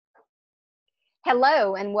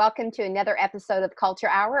Hello, and welcome to another episode of Culture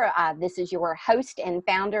Hour. This is your host and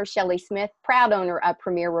founder, Shelley Smith, proud owner of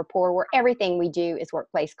Premier Rapport, where everything we do is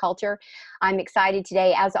workplace culture. I'm excited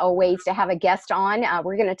today, as always, to have a guest on.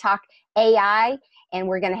 We're going to talk AI, and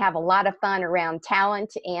we're going to have a lot of fun around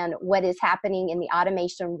talent and what is happening in the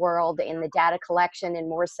automation world and the data collection, and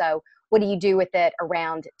more so, what do you do with it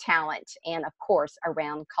around talent and, of course,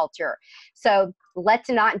 around culture. So let's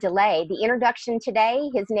not delay. The introduction today,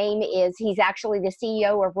 he's actually the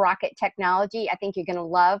CEO of Rocket Technology. I think you're going to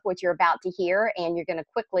love what you're about to hear, and you're going to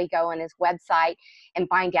quickly go on his website and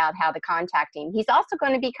find out how to contact him. He's also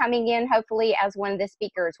going to be coming in, hopefully, as one of the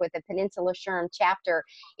speakers with the Peninsula SHRM chapter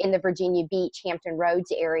in the Virginia Beach, Hampton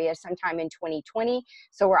Roads area sometime in 2020.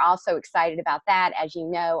 So we're also excited about that. As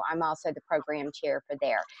you know, I'm also the program chair for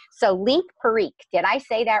there. So Link Parikh, did I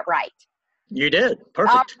say that right? You did.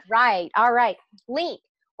 Perfect. All right. Link,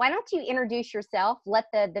 why don't you introduce yourself? Let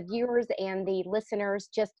the viewers and the listeners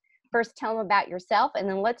just first tell them about yourself, and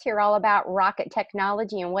then let's hear all about Rocket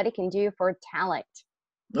Technology and what it can do for talent.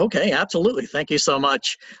 Okay, absolutely. Thank you so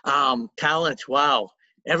much. Talent, wow.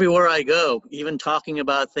 Everywhere I go, even talking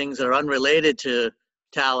about things that are unrelated to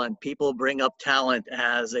talent, people bring up talent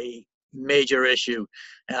as a major issue.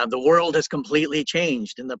 The world has completely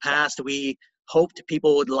changed. In the past, we hoped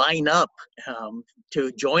people would line up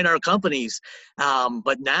to join our companies,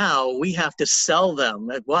 but now we have to sell them.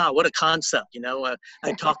 Wow, what a concept.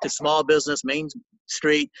 I talk to small business, Main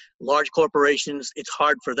Street, large corporations. It's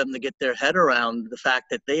hard for them to get their head around the fact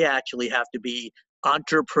that they actually have to be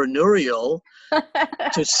entrepreneurial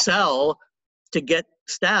to sell, to get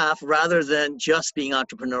staff, rather than just being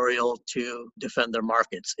entrepreneurial to defend their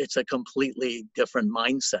markets. It's a completely different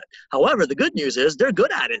mindset. However, the good news is they're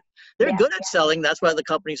good at it. They're good at selling. That's why the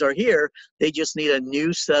companies are here. They just need a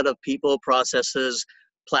new set of people, processes,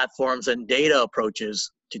 platforms, and data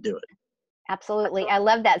approaches to do it. Absolutely. I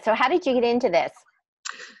love that. So how did you get into this?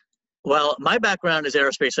 Well, my background is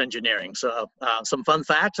aerospace engineering. So some fun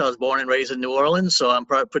facts: I was born and raised in New Orleans, so I'm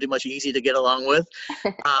pretty much easy to get along with.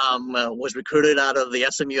 Was recruited out of the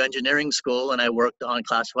SMU Engineering School, and I worked on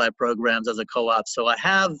classified programs as a co-op. So I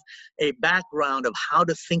have a background of how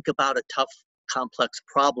to think about a tough, complex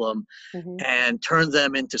problem and turn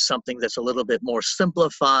them into something that's a little bit more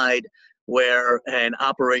simplified, where an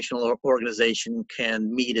operational organization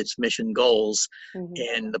can meet its mission goals.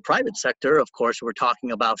 In the private sector, of course, we're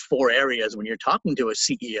talking about 4 areas when you're talking to a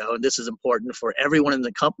CEO, and this is important for everyone in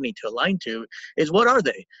the company to align to, is what are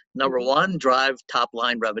they? Number 1, drive top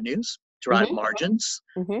line revenues, drive margins,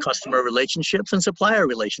 customer relationships, and supplier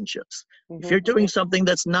relationships. If you're doing something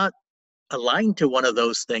that's not aligned to one of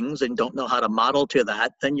those things and don't know how to model to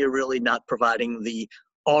that, then you're really not providing the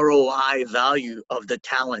ROI value of the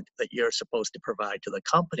talent that you're supposed to provide to the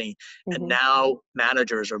company. And now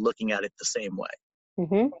managers are looking at it the same way.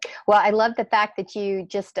 Well, I love the fact that you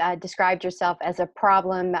just described yourself as a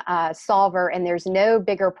problem solver, and there's no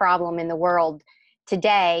bigger problem in the world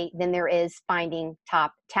today than there is finding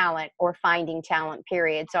top talent or finding talent,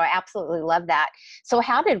 period. So I absolutely love that. So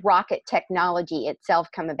how did Rocket Technology itself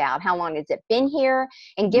come about? How long has it been here?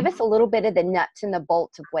 And give us a little bit of the nuts and the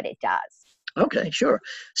bolts of what it does. Okay, sure.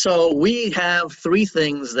 So we have 3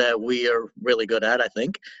 things that we are really good at, I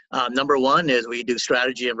think. Number 1 is we do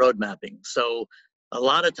strategy and road mapping. So a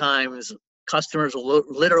lot of times customers will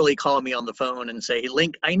literally call me on the phone and say,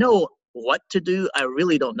 Link, I know what to do. I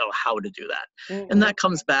really don't know how to do that. And that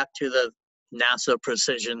comes back to the NASA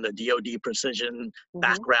precision, the DoD precision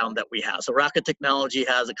background that we have. So Rocket Technology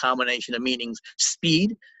has a combination of meanings: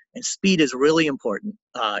 speed. And speed is really important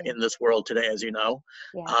in this world today, as you know.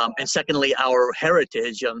 And secondly, our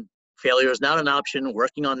heritage. Failure is not an option.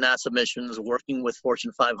 Working on NASA missions, working with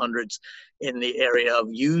Fortune 500s in the area of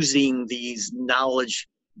using these knowledge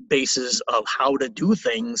bases of how to do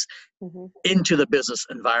things into the business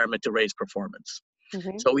environment to raise performance.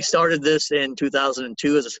 So we started this in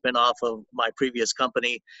 2002 as a spinoff of my previous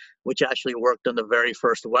company, which actually worked on the very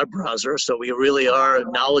first web browser. So we really are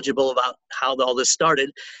knowledgeable about how all this started,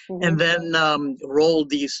 and then rolled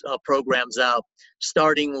these programs out,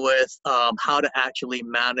 starting with how to actually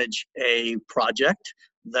manage a project,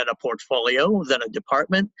 then a portfolio, then a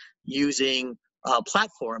department, using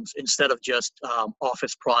platforms instead of just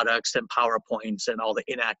Office products and PowerPoints and all the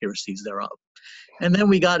inaccuracies thereof. And then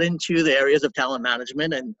we got into the areas of talent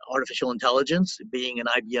management and artificial intelligence, being an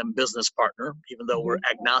IBM business partner, even though we're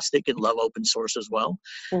agnostic and love open source as well.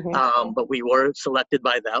 But we were selected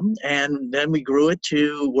by them. And then we grew it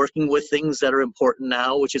to working with things that are important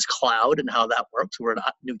now, which is cloud and how that works. We're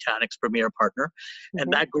a Nutanix Premier partner.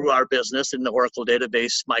 And that grew our business in the Oracle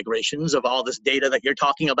database migrations of all this data that you're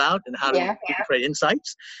talking about and how to create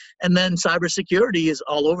insights. And then cybersecurity is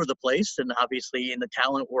all over the place. And obviously in the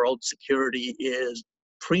talent world, security is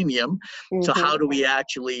premium. So how do we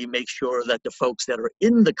actually make sure that the folks that are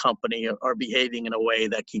in the company are behaving in a way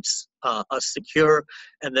that keeps us secure,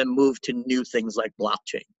 and then move to new things like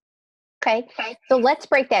blockchain? Okay, so let's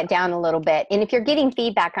break that down a little bit. And if you're getting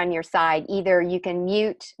feedback on your side, either you can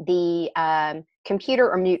mute the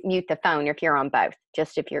computer or mute the phone if you're on both,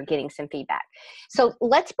 just if you're getting some feedback. So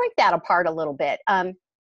let's break that apart a little bit.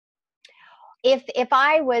 If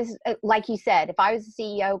I was, like you said, if I was a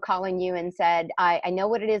CEO calling you and said, I know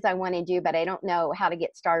what it is I want to do, but I don't know how to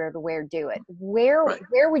get started or where to do it, where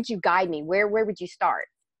would you guide me? Where would you start?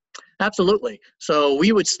 Absolutely. So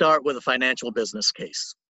we would start with a financial business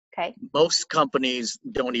case. Okay. Most companies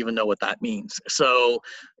don't even know what that means. So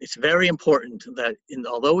it's very important that,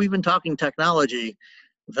 although we've been talking technology,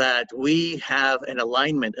 that we have an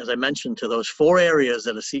alignment, as I mentioned, to those 4 areas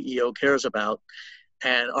that a CEO cares about,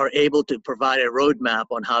 and are able to provide a roadmap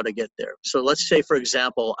on how to get there. So let's say, for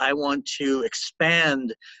example, I want to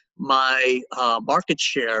expand my market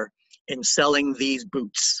share in selling these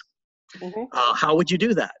boots. How would you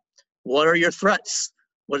do that? What are your threats?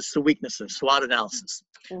 What's the weaknesses? SWOT analysis.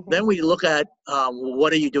 Then we look at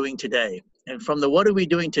what are you doing today? And from the what are we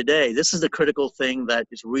doing today, this is the critical thing that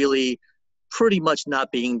is really pretty much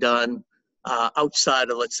not being done outside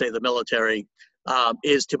of, let's say, the military,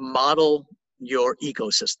 is to model your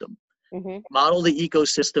ecosystem. Model the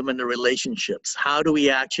ecosystem and the relationships. How do we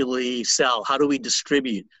actually sell? How do we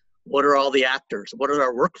distribute? What are all the actors? What are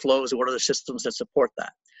our workflows? And what are the systems that support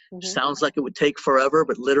that? Sounds like it would take forever,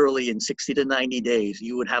 but literally in 60 to 90 days,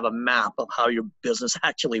 you would have a map of how your business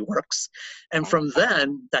actually works. And from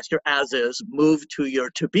then, that's your as is, move to your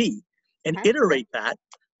to be, and iterate that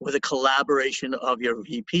with a collaboration of your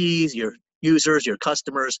VPs, your users, your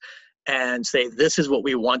customers, and say, this is what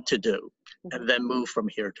we want to do, and then move from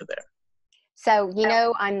here to there. So, you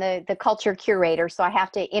know, I'm the culture curator, so I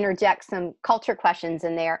have to interject some culture questions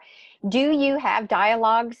in there. Do you have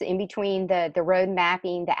dialogues in between the road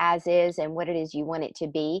mapping, the as is, and what it is you want it to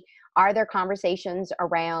be? Are there conversations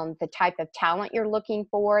around the type of talent you're looking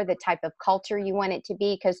for, the type of culture you want it to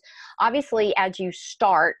be? Because obviously, as you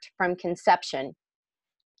start from conception,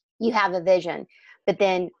 you have a vision. But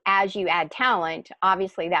then as you add talent,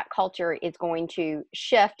 obviously that culture is going to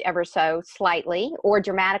shift ever so slightly or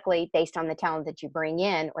dramatically based on the talent that you bring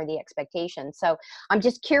in or the expectations. So I'm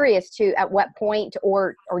just curious to at what point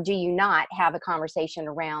or do you not have a conversation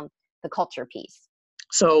around the culture piece?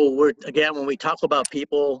 So again, when we talk about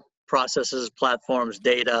people, processes, platforms,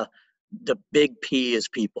 data, the big P is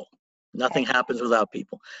people. Nothing happens without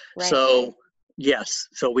people. So yes,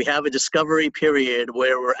 so we have a discovery period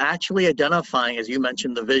where we're actually identifying, as you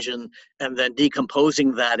mentioned, the vision, and then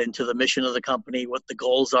decomposing that into the mission of the company, what the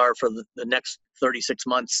goals are for the next 36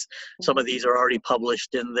 months. Some of these are already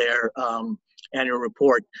published in their annual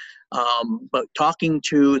report. But talking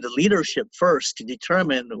to the leadership first to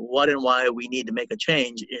determine what and why we need to make a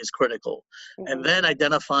change is critical. And then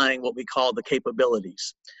identifying what we call the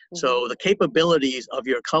capabilities. So the capabilities of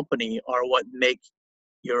your company are what make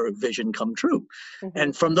your vision come true.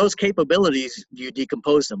 And from those capabilities, you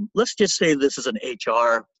decompose them. Let's just say this is an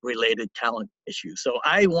HR related talent issue. So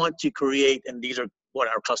I want to create, and these are what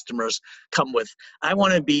our customers come with, I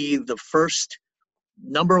want to be the first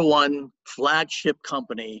 #1 flagship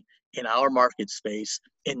company in our market space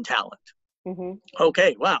in talent.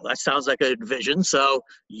 Okay, wow, that sounds like a vision. So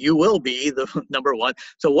you will be the #1.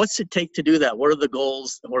 So what's it take to do that? What are the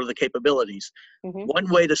goals and what are the capabilities? One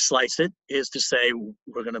way to slice it is to say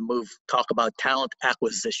we're going to talk about talent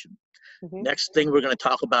acquisition. Next thing we're going to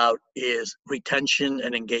talk about is retention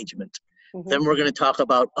and engagement. Then we're going to talk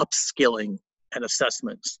about upskilling and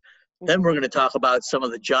assessments. Then we're going to talk about some of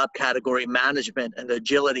the job category management and the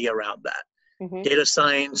agility around that. Data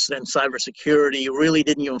science and cybersecurity really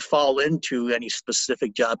didn't even fall into any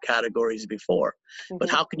specific job categories before.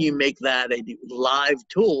 But how can you make that a live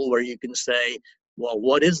tool where you can say, well,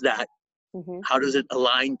 what is that? How does it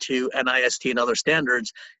align to NIST and other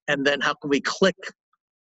standards? And then how can we click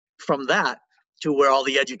from that to where all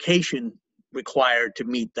the education required to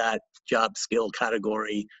meet that job skill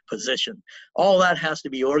category position. All that has to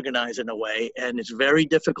be organized in a way, and it's very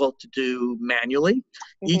difficult to do manually.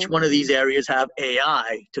 Each one of these areas have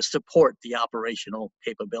AI to support the operational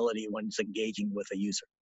capability when it's engaging with a user.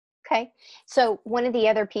 Okay. So one of the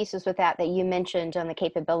other pieces with that you mentioned on the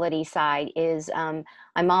capability side is I'm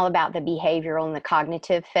all about the behavioral and the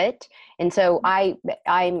cognitive fit. And so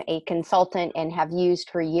I'm a consultant and have used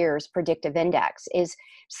for years predictive index. Is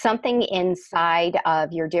something inside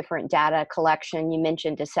of your different data collection, you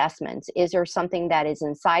mentioned assessments, is there something that is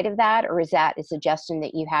inside of that, or is that a suggestion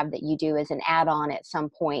that you have that you do as an add-on at some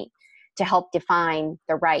point to help define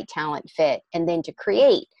the right talent fit and then to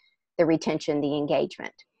create the retention, the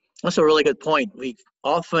engagement? That's a really good point. We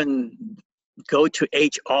often go to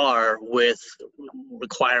HR with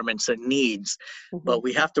requirements and needs, but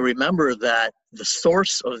we have to remember that the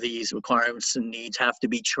source of these requirements and needs have to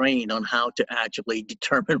be trained on how to actually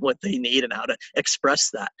determine what they need and how to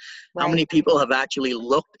express that. Right. How many people have actually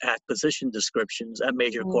looked at position descriptions at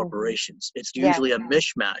major corporations? It's usually a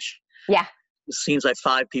mishmash. Yeah. It seems like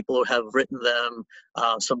 5 people have written them.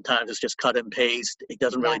 Sometimes it's just cut and paste. It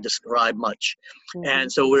doesn't really describe much. And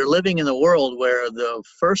so we're living in a world where the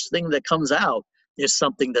first thing that comes out is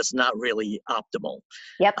something that's not really optimal.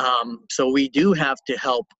 Yep. So we do have to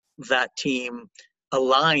help that team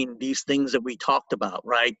align these things that we talked about,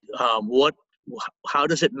 right? How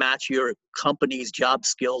does it match your company's job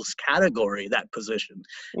skills category, that position?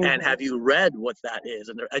 And have you read what that is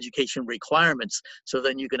and their education requirements? So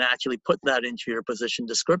then you can actually put that into your position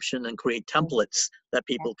description and create templates that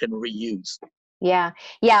people can reuse. Yeah.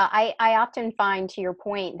 Yeah. I often find, to your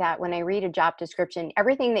point, that when I read a job description,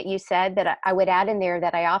 everything that you said, that I would add in there,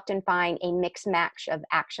 that I often find a mix match of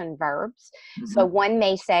action verbs. So one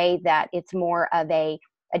may say that it's more of a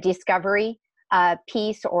discovery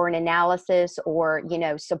piece or an analysis or,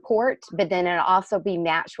 support, but then it'll also be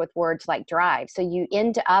matched with words like drive. So you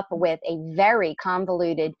end up with a very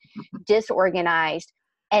convoluted, disorganized,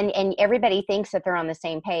 and everybody thinks that they're on the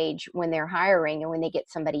same page when they're hiring and when they get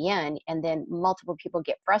somebody in, and then multiple people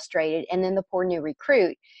get frustrated, and then the poor new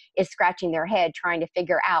recruit is scratching their head trying to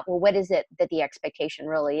figure out, well, what is it that the expectation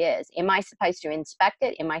really is? Am I supposed to inspect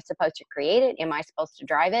it? Am I supposed to create it? Am I supposed to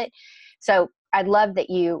drive it? So I love that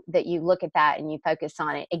you look at that and you focus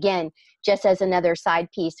on it. Again, just as another side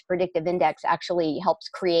piece, predictive index actually helps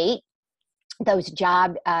create those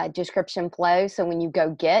job description flows. So when you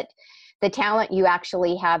go get the talent, you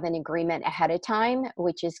actually have an agreement ahead of time,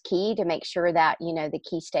 which is key to make sure that, the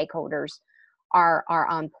key stakeholders are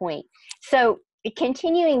on point. So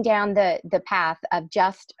continuing down the path of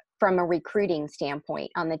just from a recruiting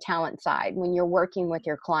standpoint on the talent side, when you're working with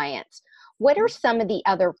your clients, what are some of the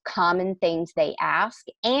other common things they ask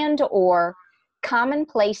and or common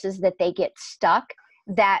places that they get stuck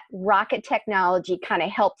that Rocket technology kind of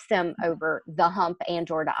helps them over the hump and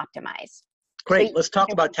or to optimize? Great. So let's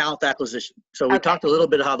talk about talent acquisition. So we talked a little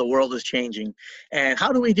bit how the world is changing. And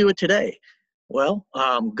how do we do it today? Well,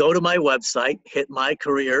 go to my website, hit my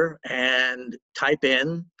career, and type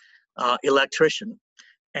in electrician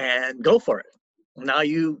and go for it. Now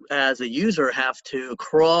you, as a user, have to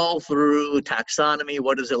crawl through taxonomy.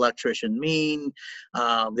 What does electrician mean?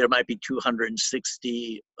 There might be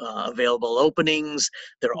 260 available openings.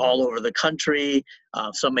 They're all over the country.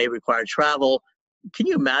 Some may require travel. Can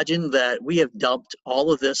you imagine that we have dumped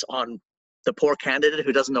all of this on the poor candidate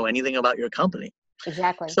who doesn't know anything about your company?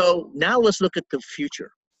 Exactly. So now let's look at the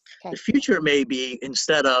future. Okay. The future may be,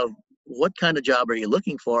 instead of what kind of job are you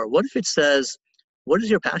looking for, what if it says, what is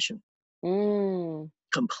your passion?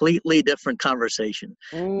 Completely different conversation.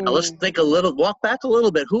 Now let's think walk back a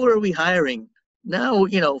little bit. Who are we hiring? Now,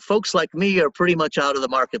 folks like me are pretty much out of the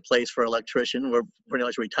marketplace for electrician. We're pretty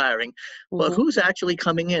much retiring. But who's actually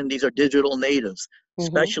coming in? These are digital natives,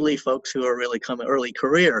 especially folks who are really coming early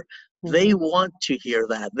career. They want to hear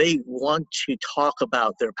that. They want to talk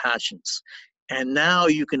about their passions. And now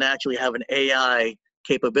you can actually have an AI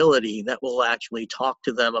capability that will actually talk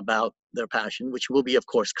to them about their passion, which will be, of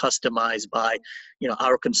course, customized by,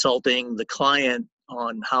 our consulting the client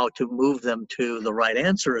on how to move them to the right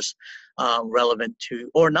answers relevant to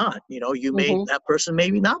or not. That person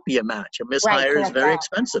maybe not be a match. A mishire is very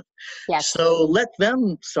expensive. Yes. So let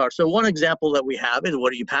them start. So one example that we have is,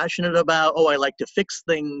 what are you passionate about? Oh, I like to fix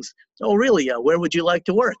things. Oh, really? Where would you like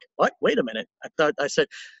to work? What? Wait a minute. I said,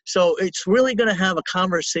 so it's really going to have a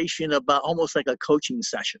conversation about almost like a coaching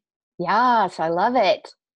session. Yes, I love it.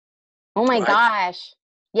 Oh my gosh.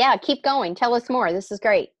 Yeah, keep going. Tell us more. This is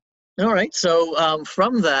great. All right. So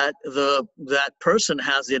from that, that person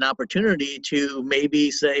has an opportunity to maybe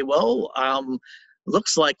say, well,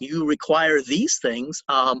 looks like you require these things.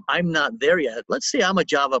 I'm not there yet. Let's say I'm a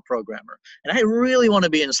Java programmer and I really want to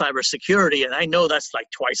be in cybersecurity, and I know that's like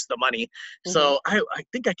twice the money. Mm-hmm. So I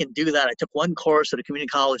think I can do that. I took one course at a community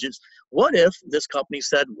colleges. What if this company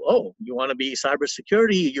said, oh, you want to be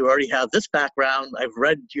cybersecurity? You already have this background. I've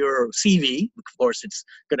read your CV. Of course, it's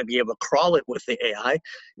going to be able to crawl it with the AI.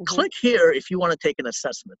 Mm-hmm. Click here if you want to take an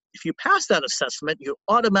assessment. If you pass that assessment, you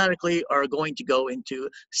automatically are going to go into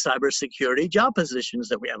cybersecurity job positions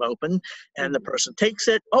that we have open, and the Mm-hmm. person takes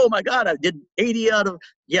it. Oh my God, I did 80 out of,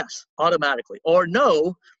 yes, automatically. Or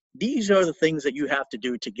no, these are the things that you have to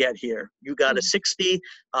do to get here. You got a 60,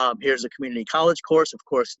 here's a community college course. Of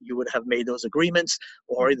course, you would have made those agreements,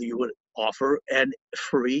 or you would offer an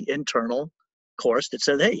free internal course that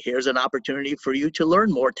said, hey, here's an opportunity for you to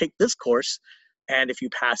learn more. Take this course, and if you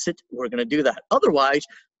pass it, we're going to do that. Otherwise,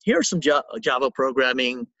 here are some Java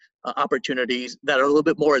programming opportunities that are a little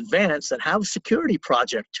bit more advanced that have a security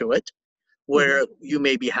project to it, Mm-hmm. where you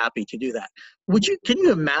may be happy to do that. Can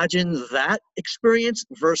you imagine that experience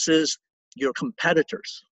versus your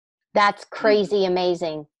competitors? That's crazy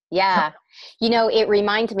amazing. Yeah. It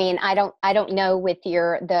reminds me, and I don't know with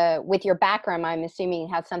your background, I'm assuming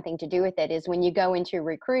it has something to do with it, is when you go into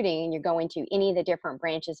recruiting and you go into any of the different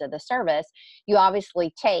branches of the service, you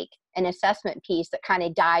obviously take an assessment piece that kind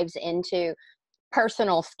of dives into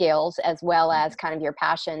personal skills as well as kind of your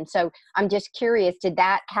passion. So I'm just curious, did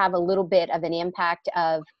that have a little bit of an impact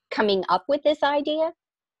of coming up with this idea?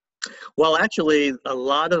 Well, actually,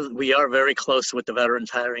 we are very close with the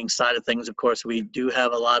veterans hiring side of things. Of course, we do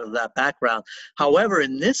have a lot of that background. Mhm. However,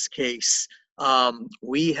 in this case,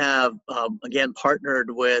 we have, again,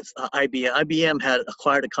 partnered with IBM. IBM had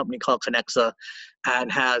acquired a company called Connexa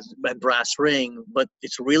and has a brass ring, but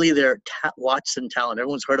it's really their Watson talent.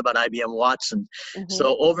 Everyone's heard about IBM Watson. Mhm.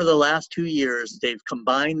 So over the last 2 years, they've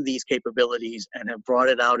combined these capabilities and have brought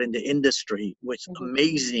it out into industry with Mhm.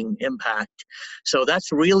 amazing impact. So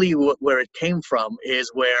that's really where it came from,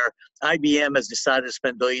 is where IBM has decided to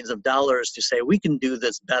spend billions of dollars to say, we can do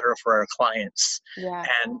this better for our clients, Yeah.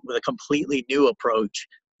 and with a completely new approach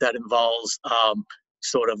that involves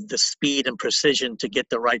sort of the speed and precision to get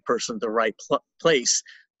the right person to the right place,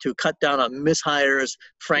 to cut down on mishires,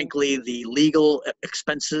 frankly, the legal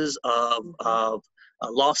expenses Mhm. of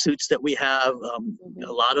lawsuits that we have. A Mhm.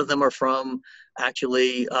 lot of them are from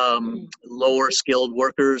actually lower skilled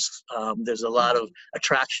workers. There's a lot of Mhm.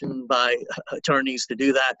 attraction by attorneys to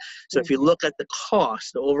do that. So if you Mhm. look at the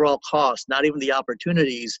cost, the overall cost, not even the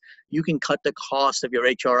opportunities, you can cut the cost of your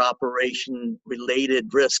HR operation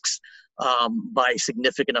related risks by a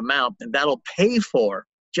significant amount, and that'll pay for,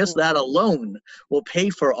 just that Mhm. alone will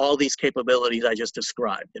pay for all these capabilities I just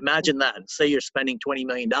described. Imagine that. Say you're spending $20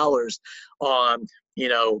 million on,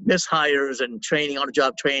 mishires and training, on the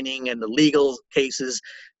job training and the legal cases,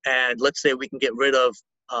 and let's say we can get rid of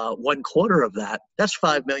 1/4 of that. That's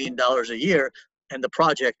 $5 million a year, and the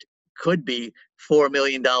project could be $4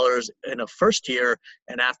 million in a first year,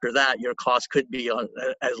 and after that your cost could be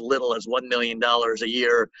as little as $1 million a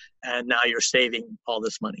year, and now you're saving all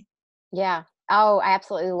this money. Yeah. Oh, I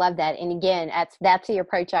absolutely love that. And again, that's the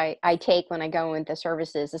approach I take when I go into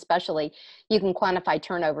services, especially you can quantify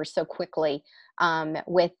turnover so quickly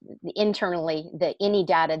with internally any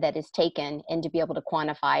data that is taken, and to be able to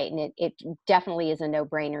quantify it. And it definitely is a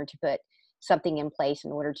no-brainer to put something in place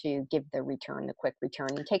in order to give the quick return,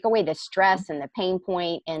 and take away the stress and the pain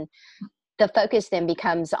point. And the focus then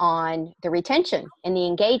becomes on the retention and the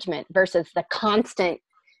engagement versus the constant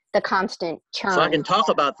So I churn. can talk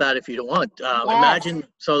about that if you don't want. Yes. Imagine,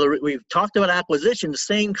 we've talked about acquisition,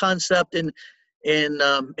 same concept in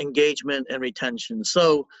engagement and retention.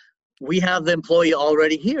 So we have the employee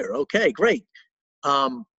already here. Okay, great.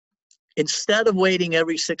 Um, Instead of waiting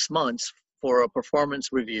every 6 months for a performance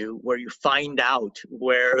review where you find out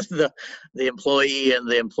where the employee and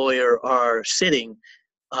the employer are sitting,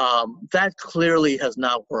 that clearly has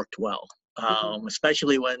not worked well, Mhm.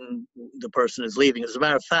 especially when the person is leaving. As a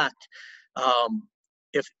matter of fact,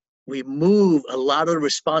 if we move a lot of the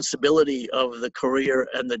responsibility of the career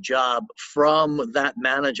and the job from that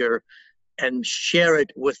manager and share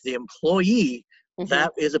it with the employee, Mhm.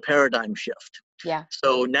 that is a paradigm shift. Yeah.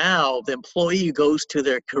 So now the employee goes to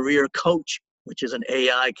their career coach, which is an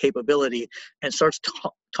AI capability, and starts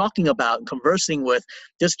talking about, conversing with,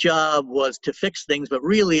 this job was to fix things, but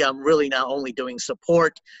really I'm really now only doing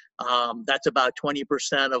support. That's about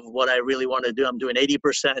 20% of what I really want to do. I'm doing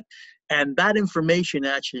 80%. And that information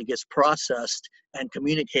actually gets processed and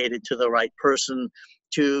communicated to the right person.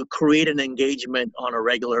 to create an engagement on a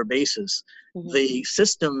regular basis. Mm-hmm. The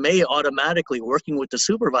system may automatically, working with the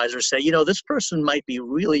supervisor, say, you know, this person might be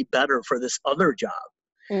really better for this other job.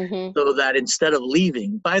 Mm-hmm. So that instead of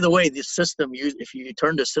leaving, by the way, the system, if you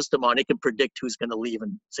turn the system on, it can predict who's going to leave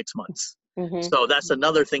in 6 months. Mm-hmm. So that's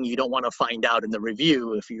another thing you don't want to find out in the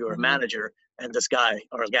review if you're a Mm-hmm. manager and this guy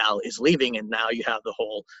or gal is leaving, and now you have the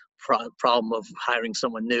whole problem of hiring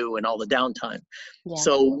someone new and all the downtime. Yeah.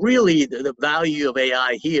 So really, the value of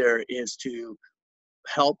AI here is to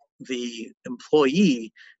help the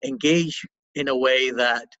employee engage in a way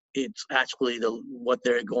that it's actually what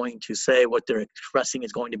they're going to say, what they're expressing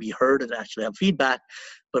is going to be heard and actually have feedback,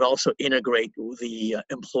 but also integrate the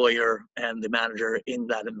employer and the manager in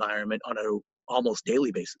that environment on a almost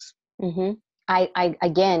daily basis. Mm-hmm.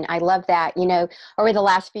 Again, I love that. You know, over the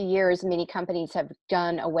last few years, many companies have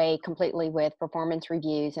done away completely with performance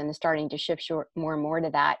reviews and starting to shift more and more to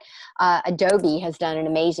that. Adobe has done an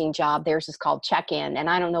amazing job. Theirs is called check-in, and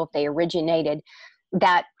I don't know if they originated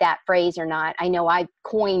that phrase or not. I know I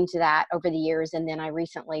coined that over the years, and then I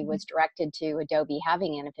recently was directed to Adobe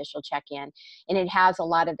having an official check-in, and it has a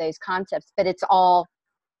lot of those concepts, but it's all,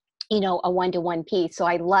 you know, a one-to-one piece. So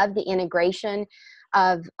I love the integration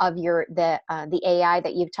of the AI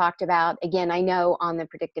that you've talked about. Again, I know on the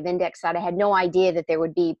predictive index side, I had no idea that there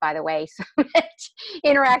would be, by the way, so much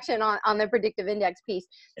interaction on the predictive index piece.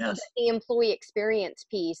 Yes. But the employee experience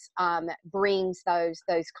piece brings those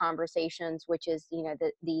conversations, which is, you know,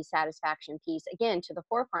 the satisfaction piece again to the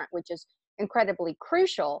forefront, which is incredibly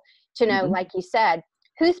crucial to know, Mm-hmm. like you said,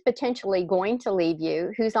 who's potentially going to leave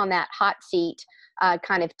you, who's on that hot seat,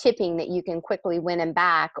 kind of tipping that you can quickly win them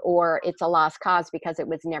back, or it's a lost cause because it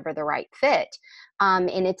was never the right fit.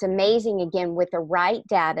 And it's amazing, again, with the right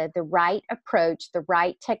data, the right approach, the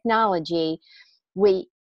right technology,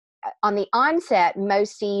 on the onset,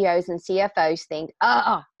 most CEOs and CFOs think,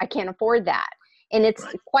 oh, I can't afford that. And it's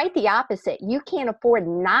Right. quite the opposite. You can't afford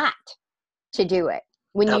not to do it.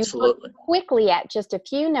 When you look Absolutely. quickly at just a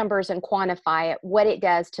few numbers and quantify it, what it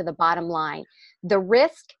does to the bottom line, the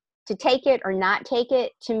risk to take it or not take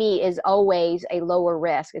it, to me, is always a lower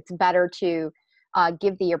risk. It's better to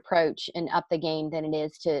give the approach and up the game than it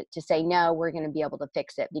is to say, no, we're going to be able to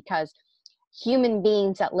fix it, because human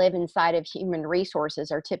beings that live inside of human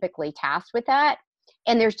resources are typically tasked with that.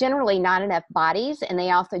 And there's generally not enough bodies, and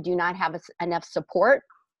they also do not have enough support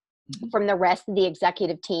from the rest of the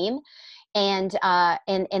executive team. And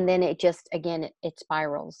then it just, again, it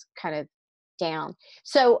spirals kind of down.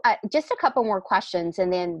 So just a couple more questions,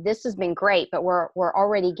 and then this has been great, but we're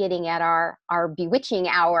already getting at our bewitching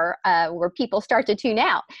hour where people start to tune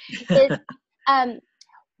out. Is,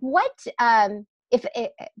 what if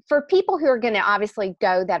for people who are going to obviously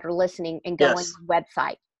go, that are listening and go on Yes. your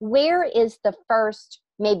website, where is the first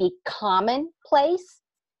maybe common place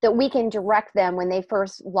that we can direct them when they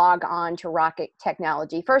first log on to Rocket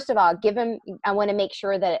Technology? First of all, I want to make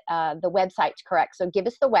sure that the website's correct. So give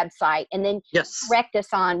us the website, and then Yes. direct us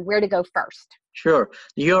on where to go first. Sure.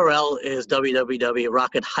 The URL is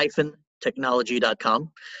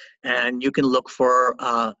www.rocket-technology.com, and you can look for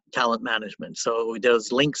talent management. So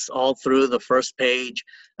there's links all through the first page,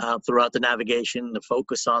 throughout the navigation, to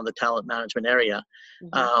focus on the talent management area.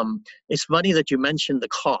 Mm-hmm. It's funny that you mentioned the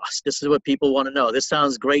cost. This is what people want to know. This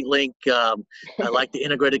sounds great, Link. I like the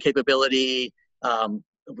integrated capability.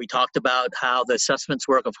 We talked about how the assessments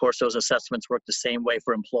work. Of course, those assessments work the same way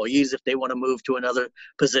for employees. If they want to move to another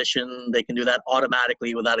position, they can do that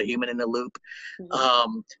automatically without a human in the loop.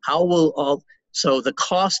 Mm-hmm. So the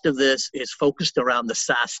cost of this is focused around the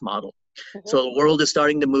SaaS model. Mm-hmm. So the world is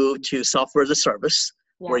starting to move to software as a service,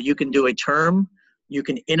 where you can do a term, you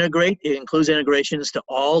can integrate. It includes integrations to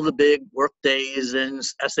all the big Workdays and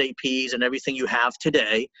SAPs and everything you have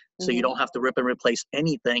today. So you don't have to rip and replace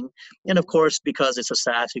anything. And of course, because it's a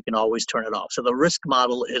SaaS, you can always turn it off. So the risk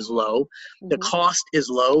model is low. The cost is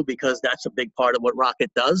low because that's a big part of what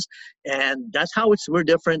Rocket does. And that's how we're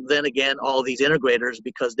different than, again, all these integrators,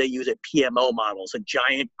 because they use a PMO models, a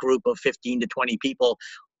giant group of 15 to 20 people.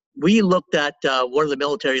 We looked at one of the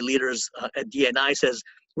military leaders at DNI says,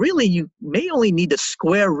 really, you may only need the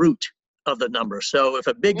square root of the number. So if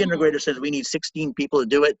a big integrator says we need 16 people to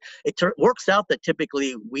do it, it works out that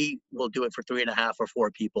typically we will do it for 3.5 or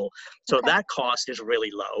 4 people. So that cost is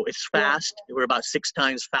really low. It's fast. We're about 6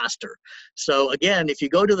 times faster. So again, if you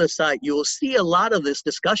go to the site, you will see a lot of this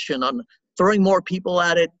discussion on throwing more people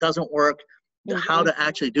at it doesn't work, how to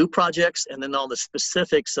actually do projects, and then all the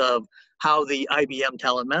specifics of how the IBM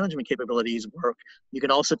talent management capabilities work. You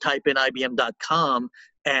can also type in IBM.com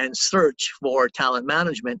and search for talent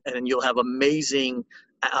management, and then you'll have amazing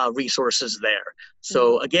resources there.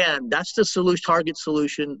 So again, that's the solution, target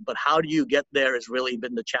solution, but how do you get there has really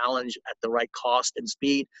been the challenge at the right cost and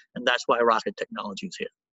speed, and that's why Rocket Technology is here.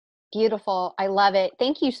 Beautiful. I love it.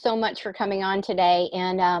 Thank you so much for coming on today.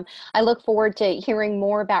 And I look forward to hearing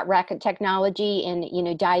more about Rocket Technology and,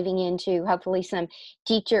 diving into hopefully some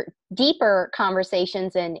deeper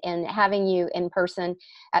conversations and having you in person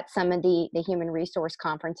at some of the human resource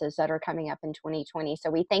conferences that are coming up in 2020. So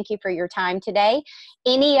we thank you for your time today.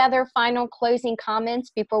 Any other final closing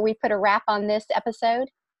comments before we put a wrap on this episode?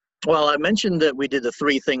 Well, I mentioned that we did the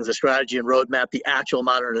three things: the strategy and roadmap, the actual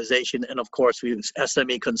modernization, and of course, we use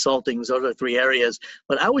SME consulting. Those are the three areas.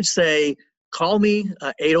 But I would say call me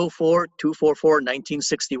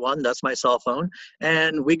 804-244-1961. That's my cell phone.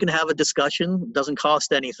 And we can have a discussion. It doesn't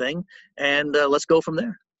cost anything. And let's go from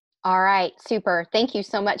there. All right, super. Thank you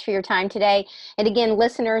so much for your time today. And again,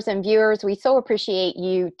 listeners and viewers, we so appreciate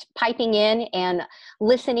you piping in and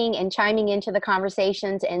listening and chiming into the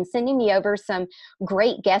conversations and sending me over some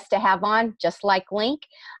great guests to have on, just like Link.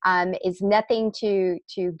 Is nothing to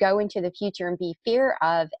go into the future and be fear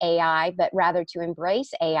of AI, but rather to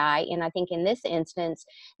embrace AI. And I think in this instance,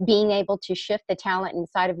 being able to shift the talent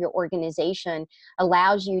inside of your organization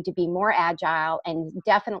allows you to be more agile and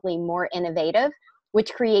definitely more innovative,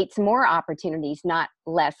 which creates more opportunities, not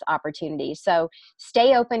less opportunities. So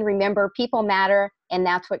stay open. Remember, people matter, and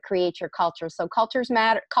that's what creates your culture. So culture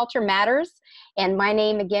matters. And my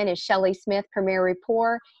name again is Shelley Smith, Premier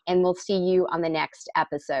Rapport, and we'll see you on the next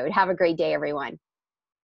episode. Have a great day, everyone.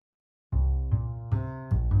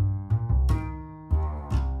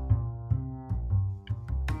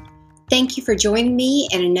 Thank you for joining me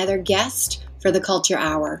and another guest for the Culture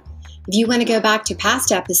Hour. If you want to go back to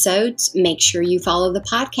past episodes, make sure you follow the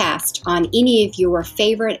podcast on any of your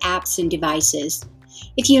favorite apps and devices.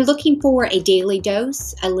 If you're looking for a daily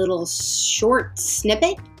dose, a little short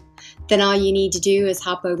snippet, then all you need to do is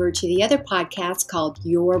hop over to the other podcast called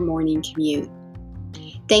Your Morning Commute.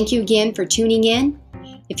 Thank you again for tuning in.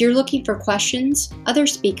 If you're looking for questions, other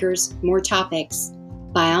speakers, more topics,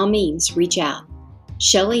 by all means, reach out.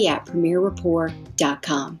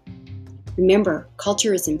 Shelley@premierrapport.com. Remember,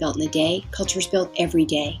 culture isn't built in a day. Culture is built every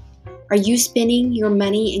day. Are you spending your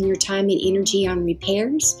money and your time and energy on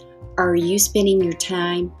repairs? Or are you spending your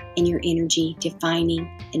time and your energy defining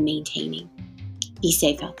and maintaining? Be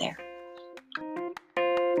safe out there.